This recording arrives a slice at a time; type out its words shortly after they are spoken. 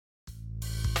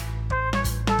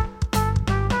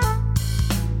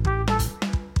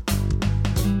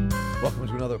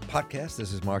another podcast.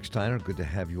 This is Mark Steiner. Good to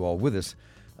have you all with us.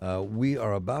 We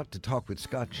are about to talk with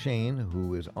Scott Shane,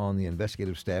 who is on the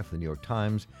investigative staff of the New York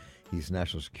Times. He's a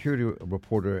national security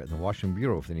reporter at the Washington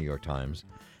Bureau of the New York Times.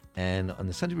 And on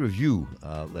the Sunday Review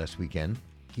last weekend,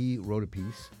 he wrote a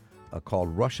piece called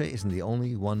 "Russia Isn't the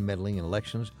Only One Meddling in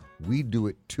Elections. We Do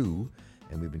It Too."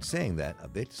 And we've been saying that a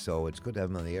bit, so it's good to have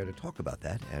him on the air to talk about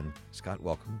that. And Scott,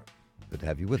 welcome. Good to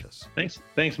have you with us.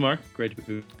 Thanks, Mark. Great to be with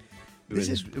you. This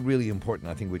is really important,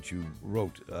 I think, what you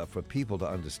wrote for people to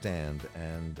understand,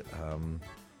 and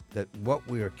that what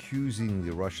we're accusing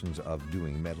the Russians of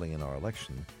doing, meddling in our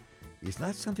election, is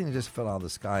not something that just fell out of the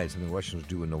sky. It's something the Russians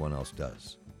do and no one else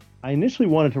does. I initially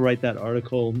wanted to write that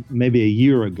article maybe a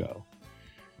year ago,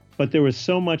 but there was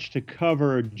so much to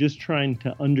cover just trying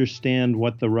to understand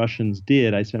what the Russians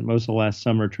did. I spent most of the last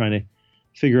summer trying to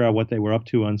figure out what they were up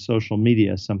to on social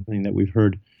media, something that we've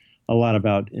heard a lot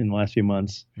about in the last few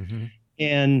months. Mm-hmm.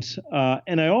 And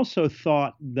I also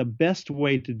thought the best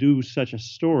way to do such a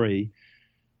story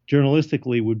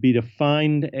journalistically would be to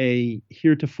find a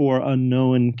heretofore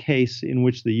unknown case in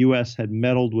which the U.S. had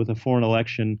meddled with a foreign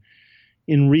election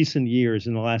in recent years,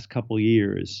 in the last couple of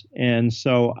years. And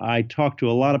so I talked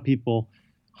to a lot of people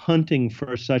hunting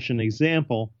for such an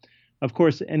example. Of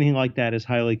course, anything like that is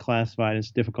highly classified.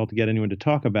 It's difficult to get anyone to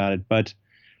talk about it. But,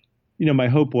 my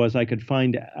hope was I could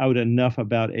find out enough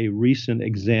about a recent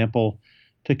example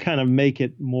to kind of make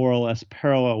it more or less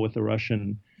parallel with the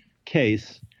Russian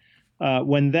case.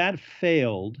 When that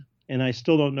failed, and I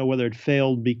still don't know whether it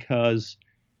failed because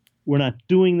we're not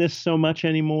doing this so much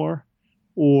anymore,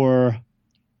 or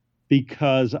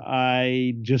because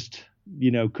I just,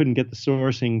 couldn't get the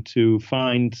sourcing to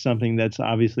find something that's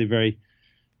obviously very,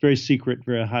 very secret,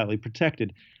 very highly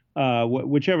protected.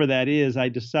 Whichever that is, I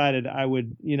decided I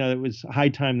would, it was high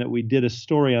time that we did a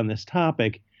story on this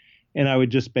topic, and I would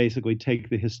just basically take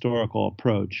the historical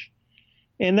approach.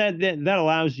 And that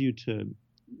allows you to,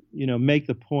 make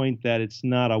the point that it's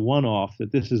not a one-off,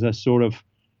 that this is a sort of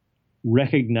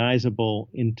recognizable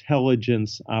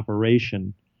intelligence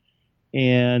operation.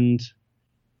 And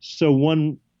so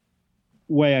one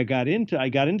way I got into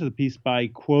the piece by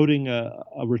quoting a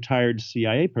retired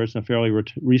CIA person, a fairly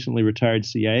recently retired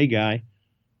CIA guy,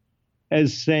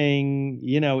 as saying,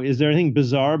 is there anything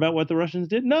bizarre about what the Russians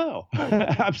did? No,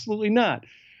 absolutely not.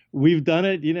 We've done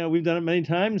it, we've done it many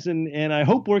times, and I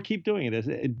hope we keep doing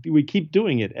it. We keep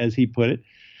doing it, as he put it.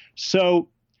 So,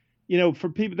 for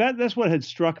people, that's what had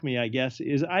struck me, I guess,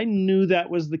 is I knew that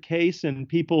was the case, and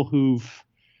people who've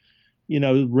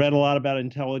read a lot about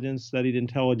intelligence, studied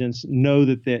intelligence, know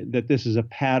that this is a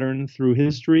pattern through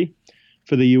history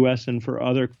for the U.S. and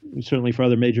certainly for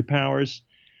other major powers.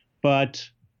 But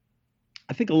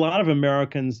I think a lot of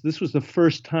Americans, this was the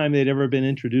first time they'd ever been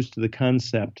introduced to the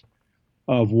concept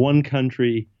of one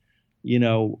country,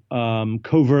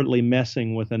 covertly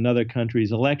messing with another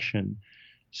country's election.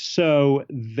 So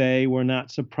they were not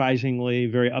surprisingly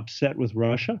very upset with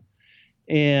Russia.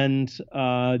 And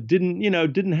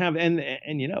didn't have,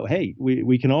 hey,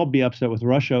 we can all be upset with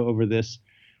Russia over this,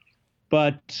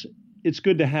 but it's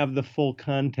good to have the full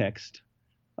context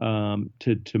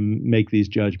to make these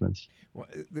judgments. Well,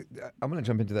 I'm going to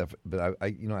jump into that, but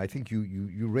I think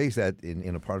you raised that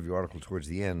in a part of your article towards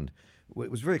the end. It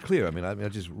was very clear. I'll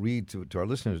just read to our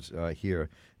listeners here, and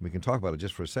we can talk about it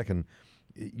just for a second.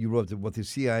 You wrote that what the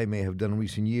CIA may have done in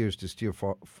recent years to steer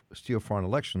foreign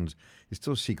elections is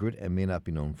still secret and may not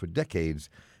be known for decades.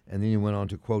 And then you went on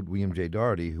to quote William J.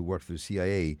 Doherty, who worked for the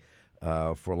CIA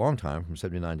for a long time, from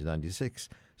 79 to 96,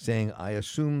 saying, "I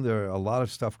assume there are a lot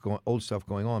of old stuff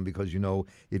going on because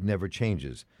it never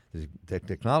changes. The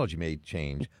technology may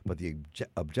change, but the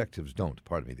objectives don't.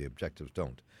 The objectives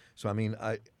don't." So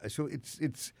so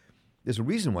it's there's a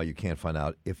reason why you can't find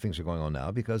out if things are going on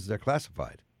now, because they're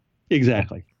classified.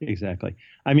 Exactly.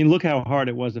 Look how hard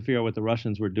it was to figure out what the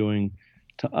Russians were doing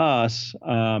to us.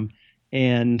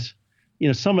 And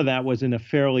some of that was in a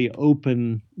fairly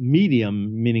open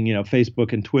medium, meaning,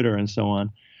 Facebook and Twitter and so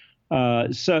on.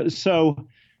 So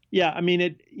yeah,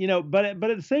 but at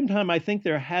the same time, I think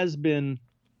there has been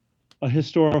a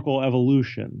historical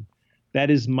evolution. That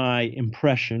is my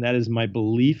impression. That is my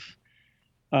belief.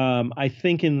 I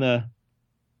think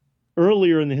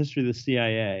earlier in the history of the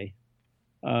CIA,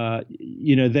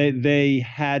 they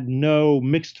had no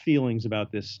mixed feelings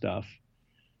about this stuff.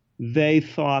 They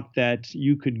thought that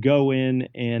you could go in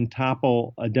and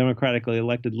topple a democratically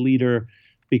elected leader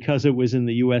because it was in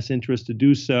the U.S. interest to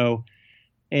do so.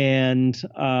 And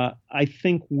I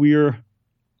think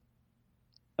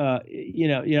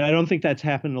I don't think that's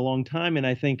happened in a long time, and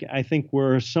I think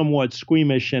we're somewhat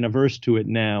squeamish and averse to it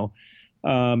now,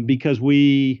 because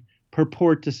we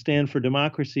purport to stand for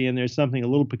democracy, and there's something a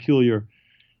little peculiar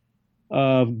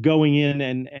of going in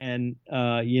and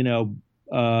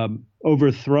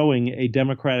overthrowing a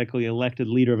democratically elected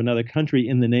leader of another country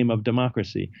in the name of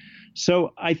democracy.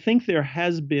 So I think there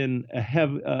has been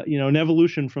an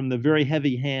evolution from the very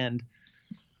heavy hand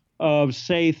of,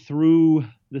 say, through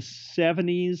the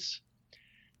 70s,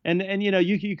 and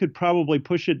you could probably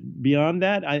push it beyond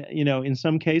that. In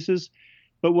some cases,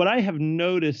 but what I have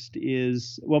noticed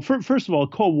is, well, first of all,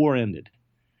 the Cold War ended,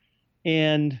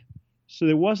 and so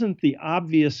there wasn't the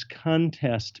obvious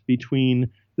contest between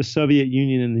the Soviet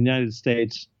Union and the United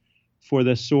States for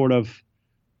the sort of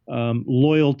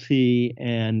loyalty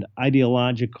and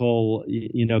ideological,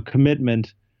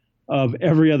 commitment of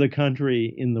every other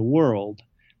country in the world.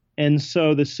 And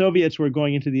so the Soviets were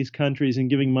going into these countries and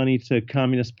giving money to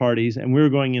communist parties, and we were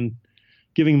going in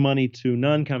giving money to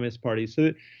non-communist parties.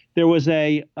 So there was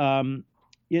a kind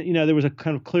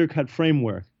of clear-cut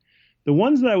framework. The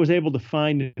ones that I was able to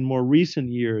find in more recent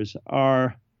years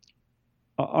are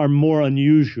more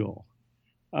unusual.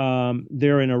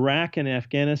 They're in Iraq and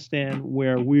Afghanistan,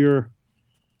 where we're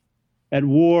at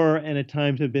war and at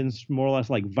times have been more or less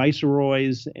like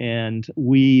viceroys, and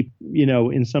we,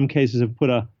 in some cases have put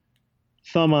a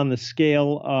thumb on the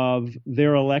scale of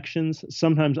their elections,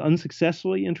 sometimes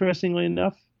unsuccessfully, interestingly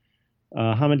enough.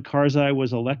 Hamid Karzai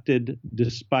was elected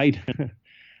despite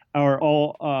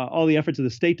all the efforts of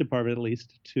the State Department, at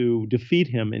least, to defeat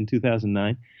him in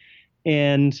 2009.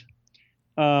 And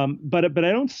but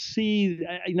I don't see,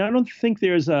 I don't think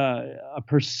there's a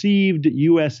perceived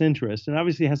U.S. interest, and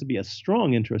obviously it has to be a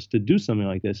strong interest to do something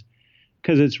like this,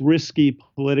 because it's risky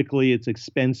politically, it's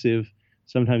expensive,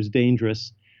 sometimes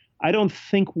dangerous. I don't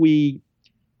think we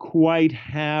quite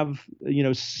have,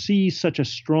 see such a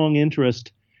strong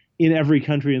interest in every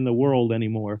country in the world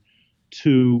anymore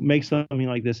to make something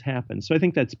like this happen. So I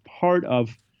think that's part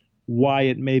of why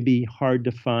it may be hard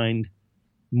to find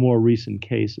more recent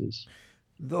cases.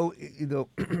 Though,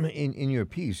 in your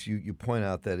piece, you point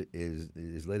out that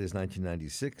as late as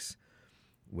 1996,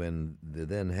 when the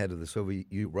then head of the Soviet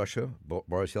Russia,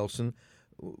 Boris Yeltsin,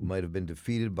 might have been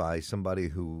defeated by somebody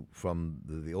who from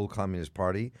the old Communist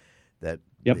Party, that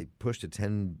they pushed a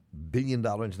 $10 billion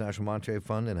International Monetary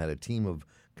Fund and had a team of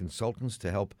consultants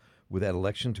to help with that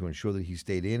election to ensure that he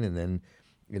stayed in, and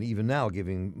even now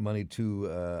giving money to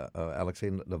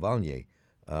Alexei Navalny,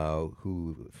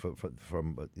 who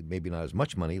from maybe not as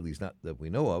much money, at least not that we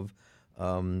know of,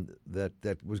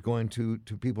 that was going to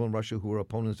people in Russia who were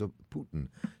opponents of Putin.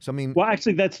 So I mean, well,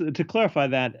 actually, that's to clarify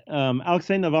that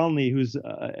Alexei Navalny, who's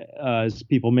as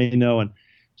people may know, and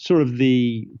sort of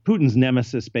the Putin's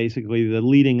nemesis, basically the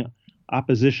leading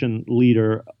opposition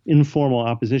leader, informal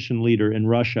opposition leader in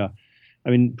Russia. I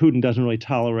mean, Putin doesn't really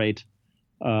tolerate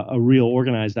a real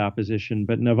organized opposition,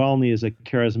 but Navalny is a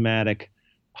charismatic,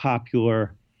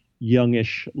 popular,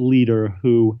 youngish leader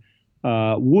who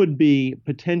would be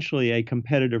potentially a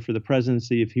competitor for the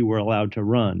presidency if he were allowed to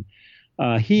run.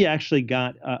 He actually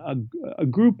got a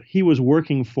group he was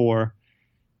working for,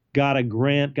 got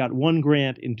one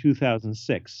grant in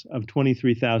 2006 of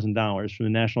 $23,000 from the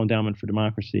National Endowment for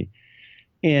Democracy.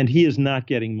 And he is not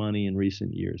getting money in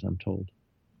recent years, I'm told.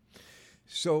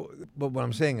 So, but what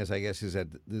I'm saying is, I guess, is that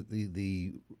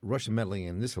the Russian meddling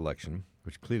in this election,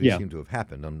 which clearly seemed to have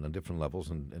happened on different levels,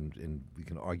 and we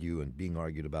can argue and being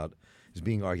argued about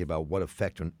what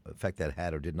effect that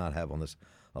had or did not have on this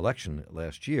election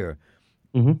last year.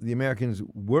 Mm-hmm. The Americans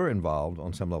were involved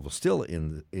on some level, still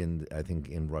in I think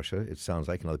in Russia. It sounds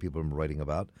like, and other people have been writing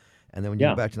about. And then when you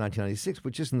go back to 1996,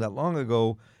 which isn't that long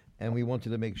ago, and we wanted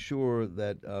to make sure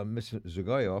that Mr.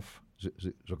 Zhuganov,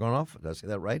 did I say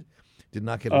that right? Did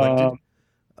not get elected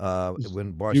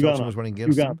when Boris Yeltsin was running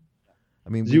against him. I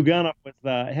mean, Zhuganov was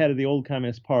the head of the old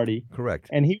Communist Party. Correct.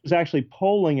 And he was actually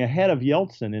polling ahead of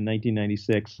Yeltsin in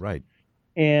 1996. Right.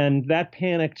 And that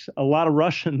panicked a lot of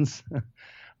Russians,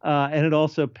 and it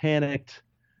also panicked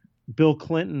Bill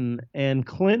Clinton. And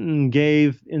Clinton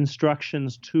gave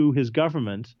instructions to his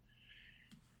government,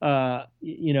 kind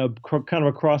of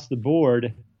across the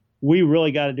board. We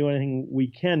really got to do anything we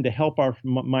can to help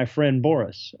my friend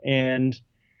Boris. And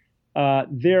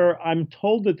I'm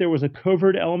told that there was a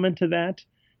covert element to that.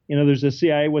 There's the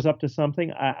CIA was up to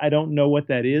something. I don't know what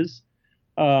that is.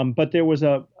 But there was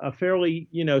a fairly,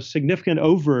 significant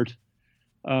overt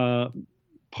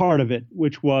part of it,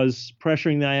 which was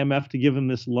pressuring the IMF to give them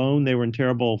this loan. They were in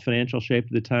terrible financial shape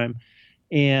at the time,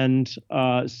 and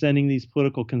sending these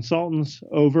political consultants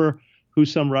over, who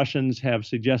some Russians have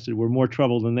suggested were more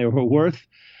trouble than they were worth.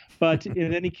 But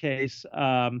in any case,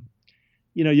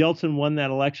 Yeltsin won that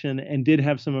election and did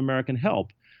have some American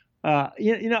help.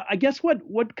 I guess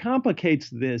what complicates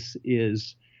this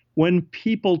is when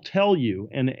people tell you,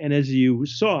 and as you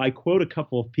saw, I quote a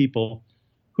couple of people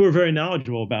who are very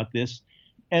knowledgeable about this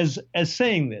as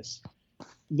saying this,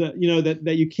 that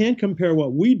you can't compare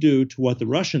what we do to what the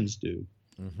Russians do,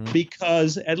 Hmm.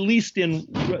 because at least in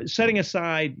setting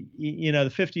aside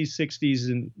the 50s, 60s,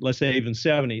 and let's say even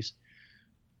 70s,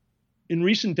 in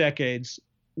recent decades,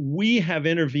 we have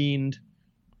intervened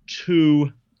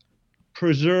to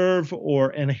preserve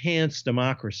or enhance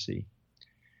democracy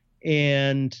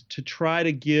and to try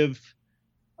to give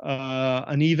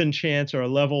an even chance or a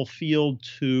level field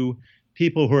to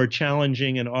people who are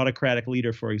challenging an autocratic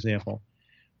leader, for example.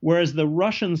 Whereas the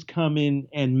Russians come in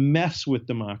and mess with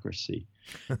democracy.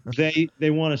 They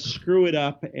want to screw it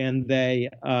up, and they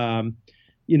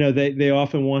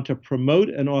often want to promote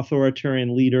an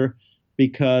authoritarian leader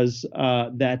because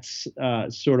that's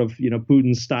sort of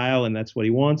Putin's style, and that's what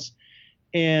he wants.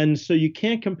 And so you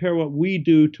can't compare what we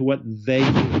do to what they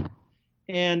do.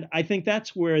 And I think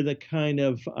that's where the kind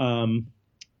of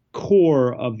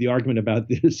core of the argument about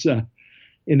this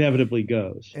inevitably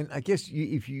goes. And I guess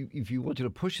if you wanted to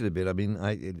push it a bit, I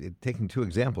mean, taking two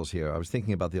examples here, I was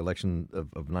thinking about the election of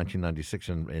 1996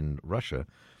 in Russia.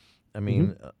 I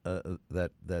mean,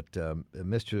 Mr.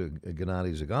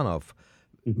 Gennady Zyuganov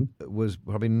Mm-hmm. was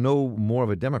probably no more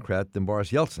of a Democrat than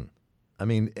Boris Yeltsin. I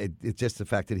mean, it's just the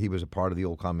fact that he was a part of the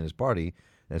old Communist Party,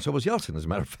 and so was Yeltsin, as a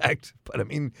matter of fact. But I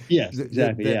mean, Yes,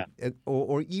 exactly. Yeah.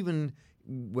 or even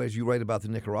as you write about the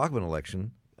Nicaraguan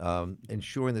election,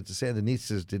 ensuring that the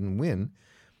Sandinistas didn't win,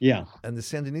 Yeah. and the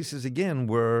Sandinistas again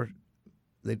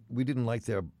we didn't like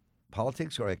their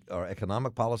politics or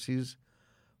economic policies,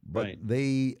 but Right.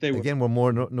 they They were. again were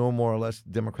no more or less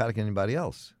democratic than anybody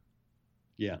else.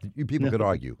 Yeah. You people No. could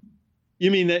argue,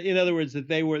 You mean that, in other words, that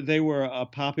they were a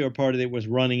popular party that was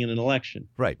running in an election?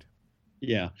 right?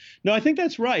 Yeah. No, I think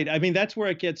that's right. I mean, that's where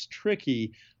it gets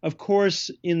tricky. Of course,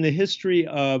 in the history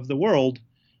of the world,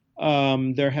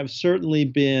 there have certainly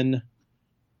been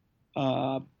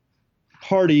uh,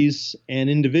 parties and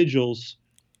individuals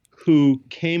who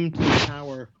came to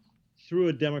power through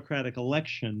a democratic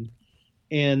election,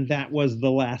 and that was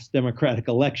the last democratic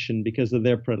election because of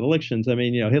their predilections. I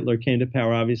mean, Hitler came to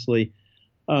power, obviously,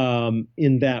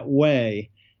 in that way.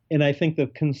 And I think the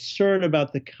concern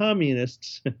about the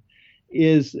communists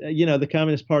is, the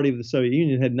Communist Party of the Soviet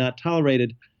Union had not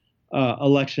tolerated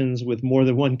elections with more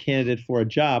than one candidate for a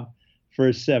job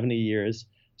for 70 years.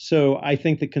 So I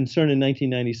think the concern in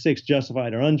 1996,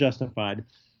 justified or unjustified,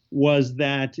 was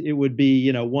that it would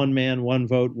be, one man, one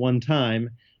vote, one time.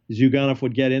 Zyuganov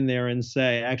would get in there and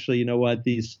say, actually, you know what,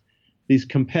 these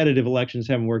competitive elections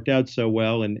haven't worked out so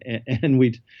well, and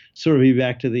we'd sort of be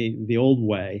back to the old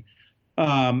way.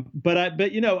 But I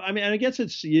mean, I guess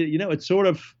it's sort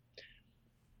of,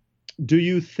 do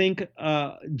you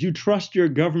trust your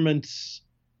government's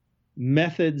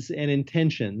methods and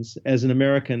intentions as an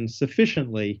American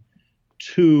sufficiently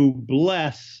to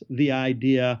bless the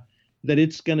idea that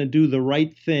it's going to do the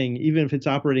right thing, even if it's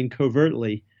operating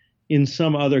covertly in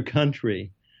some other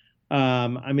country? I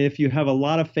mean, if you have a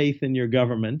lot of faith in your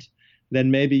government,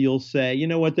 then maybe you'll say, you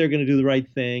know what, they're going to do the right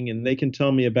thing, and they can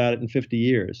tell me about it in 50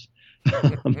 years.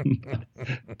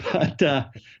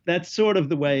 but that's sort of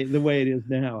the way it is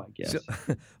now, I guess. So,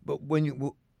 but when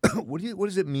you what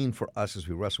does it mean for us as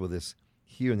we wrestle with this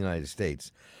here in the United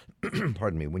States?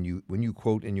 Pardon me. When you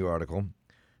quote in your article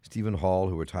Stephen Hall,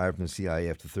 who retired from the CIA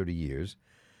after 30 years,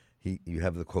 you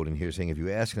have the quote in here saying, if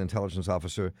you ask an intelligence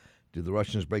officer, did the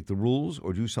Russians break the rules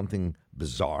or do something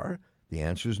bizarre? The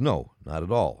answer is no, not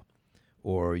at all.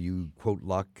 Or you quote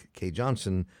Locke K.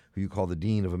 Johnson, who you call the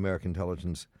Dean of American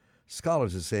Intelligence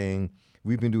Scholars, as saying,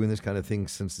 we've been doing this kind of thing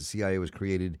since the CIA was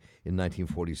created in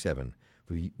 1947.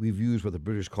 We've used what the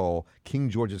British call King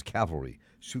George's cavalry,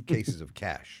 suitcases of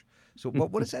cash. So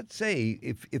what does that say?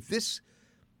 If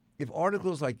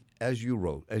articles like as you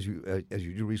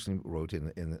recently wrote in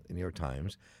the New York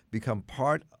Times become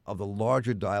part of the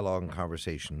larger dialogue and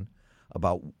conversation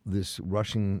about this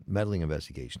Russian meddling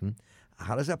investigation,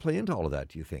 how does that play into all of that,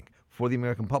 do you think, for the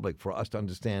American public, for us to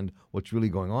understand what's really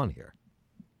going on here?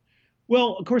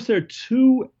 Well, of course, there are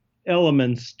two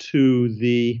elements to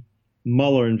the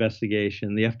Mueller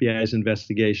investigation, the FBI's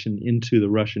investigation into the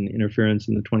Russian interference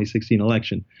in the 2016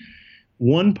 election.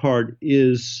 One part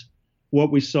is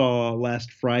what we saw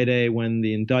last Friday when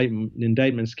the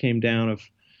indictments came down of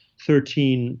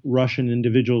 13 Russian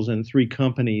individuals and 3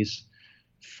 companies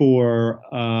for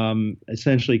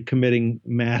essentially committing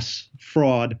mass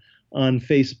fraud on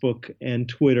Facebook and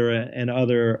Twitter and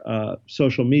other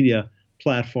social media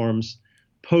platforms,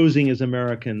 posing as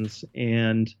Americans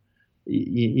and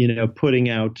putting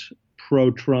out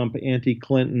pro-Trump,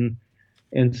 anti-Clinton,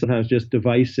 and sometimes just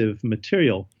divisive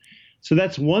material. So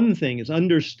that's one thing, is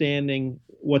understanding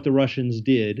what the Russians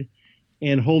did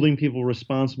and holding people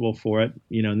responsible for it.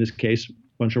 In this case, a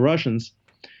bunch of Russians.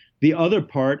 The other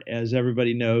part, as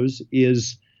everybody knows,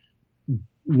 is,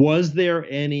 was there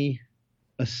any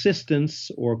assistance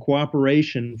or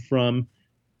cooperation from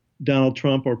Donald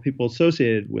Trump or people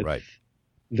associated with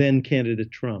then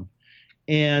candidate Trump?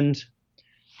 And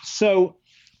so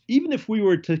even if we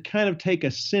were to kind of take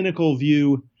a cynical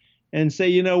view and say,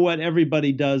 you know what,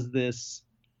 everybody does this,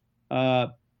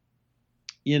 what's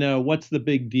the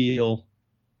big deal?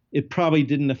 It probably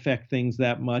didn't affect things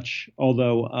that much,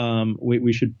 although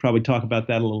we should probably talk about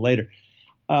that a little later.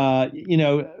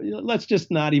 Let's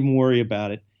just not even worry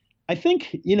about it. I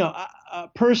think,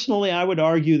 personally, I would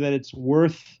argue that it's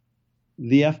worth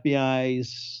the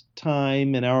FBI's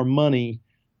time and our money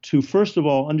to, first of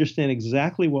all, understand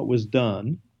exactly what was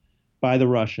done by the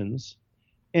Russians,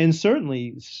 and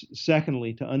certainly,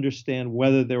 secondly, to understand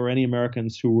whether there were any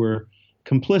Americans who were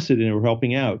complicit in or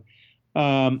helping out.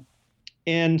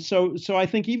 And so I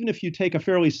think even if you take a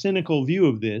fairly cynical view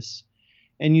of this,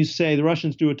 and you say the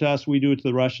Russians do it to us, we do it to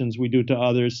the Russians, we do it to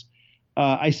others,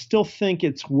 I still think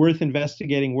it's worth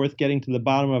investigating, worth getting to the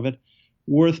bottom of it,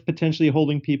 worth potentially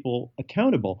holding people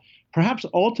accountable. Perhaps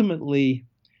ultimately,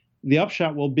 the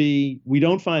upshot will be we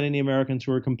don't find any Americans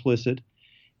who are complicit,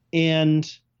 and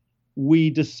we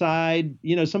decide,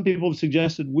 some people have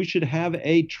suggested we should have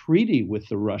a treaty with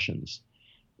the Russians,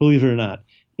 believe it or not,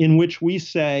 in which we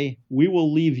say we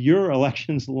will leave your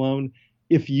elections alone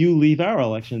if you leave our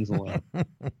elections alone.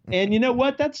 And you know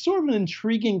what? That's sort of an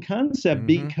intriguing concept,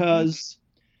 because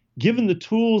given the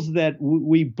tools that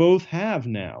we both have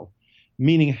now,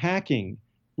 meaning hacking,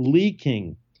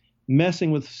 leaking,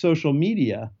 messing with social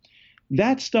media,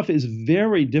 that stuff is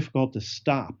very difficult to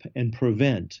stop and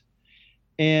prevent.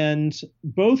 And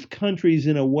both countries,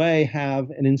 in a way, have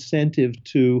an incentive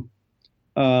to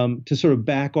sort of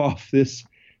back off this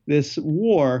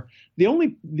war. The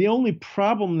only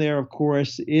problem there, of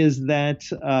course, is that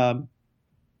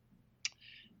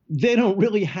they don't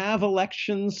really have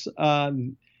elections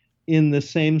in the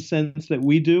same sense that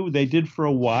we do. They did for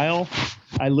a while.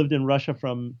 I lived in Russia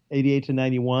from 88 to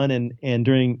 91, and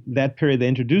during that period, they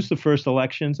introduced the first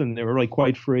elections, and they were really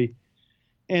quite free.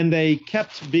 And they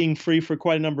kept being free for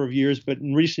quite a number of years, but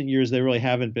in recent years, they really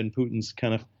haven't been. Putin's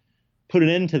kind of put an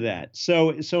end to that. So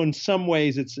in some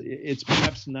ways, it's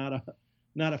perhaps not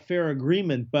a fair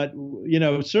agreement, but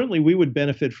certainly we would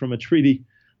benefit from a treaty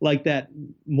like that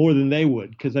more than they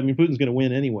would, because Putin's going to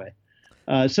win anyway.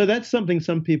 So that's something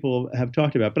some people have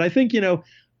talked about. But I think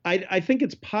I think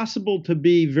it's possible to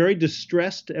be very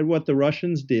distressed at what the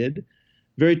Russians did,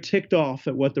 very ticked off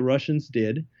at what the Russians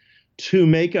did, to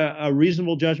make a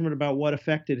reasonable judgment about what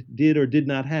effect it did or did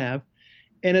not have,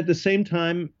 and at the same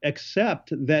time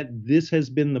accept that this has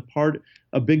been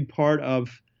a big part of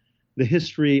the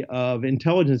history of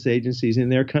intelligence agencies in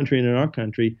their country and in our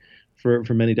country for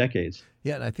many decades.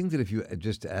 Yeah, and I think that if you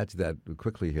just add to that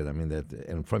quickly here,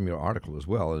 and from your article as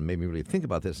well, and made me really think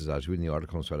about this as I was reading the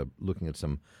article and started looking at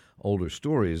some older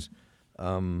stories,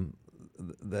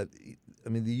 that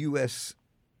the U.S.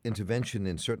 intervention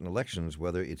in certain elections,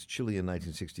 whether it's Chile in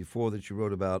 1964 that you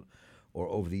wrote about, or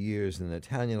over the years in the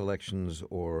Italian elections,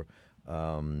 or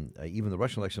even the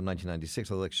Russian election of 1996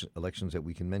 elections that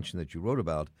we can mention that you wrote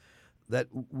about, that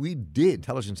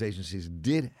intelligence agencies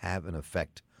did have an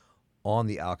effect on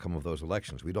the outcome of those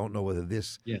elections. We don't know whether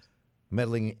this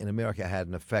meddling in America had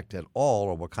an effect at all,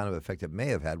 or what kind of effect it may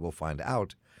have had. We'll find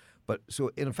out. But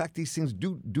so, in fact, these things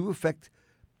do affect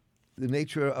the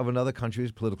nature of another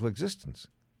country's political existence.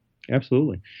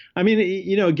 Absolutely.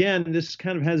 Again, this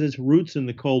kind of has its roots in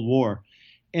the Cold War.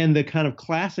 And the kind of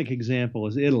classic example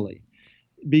is Italy.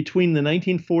 Between the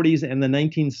 1940s and the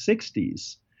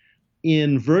 1960s,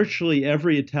 in virtually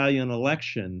every Italian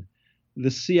election, the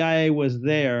CIA was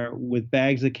there with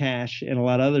bags of cash and a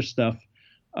lot of other stuff,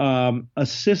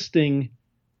 assisting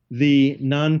the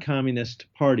non-communist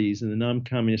parties and the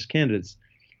non-communist candidates.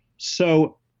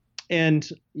 So, and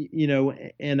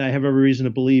I have every reason to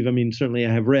believe, certainly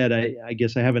I have read, I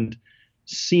guess I haven't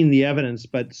seen the evidence,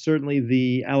 but certainly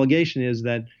the allegation is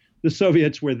that the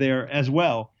Soviets were there as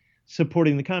well,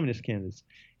 supporting the communist candidates.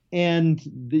 And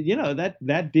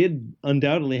that did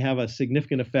undoubtedly have a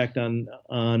significant effect on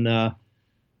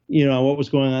what was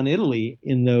going on in Italy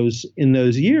in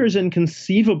those years, and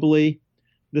conceivably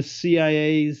the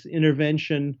CIA's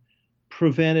intervention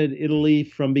prevented Italy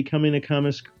from becoming a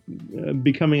communist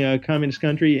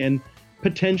country, and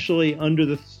potentially under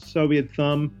the Soviet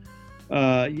thumb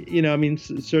I mean,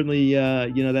 certainly,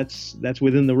 that's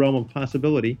within the realm of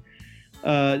possibility.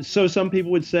 So some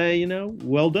people would say,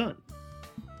 well done.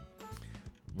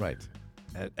 Right.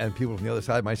 And people from the other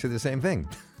side might say the same thing.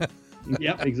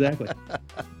 Yep, exactly.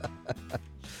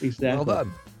 Exactly. Well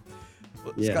done.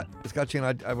 Well, Yeah. Scott Chin,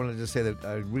 I wanted to just say that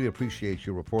I really appreciate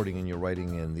your reporting and your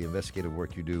writing and the investigative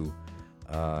work you do,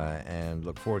 and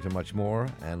look forward to much more,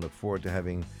 and look forward to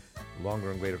having longer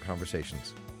and greater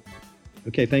conversations.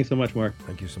 Okay, thanks so much, Mark.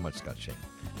 Thank you so much, Scott Chin.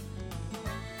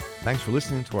 Thanks for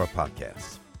listening to our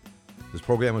podcast. This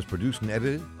program was produced and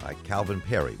edited by Calvin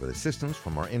Perry with assistance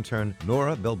from our intern,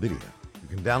 Nora Belbidia.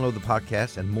 You can download the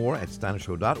podcast and more at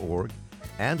steinershow.org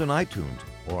and on iTunes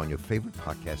or on your favorite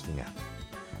podcasting app.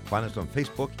 Find us on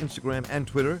Facebook, Instagram, and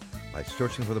Twitter by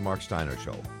searching for The Mark Steiner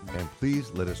Show. And please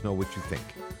let us know what you think.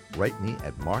 Write me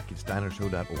at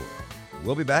mark@steinershow.org.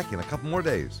 We'll be back in a couple more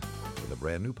days with a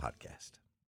brand new podcast.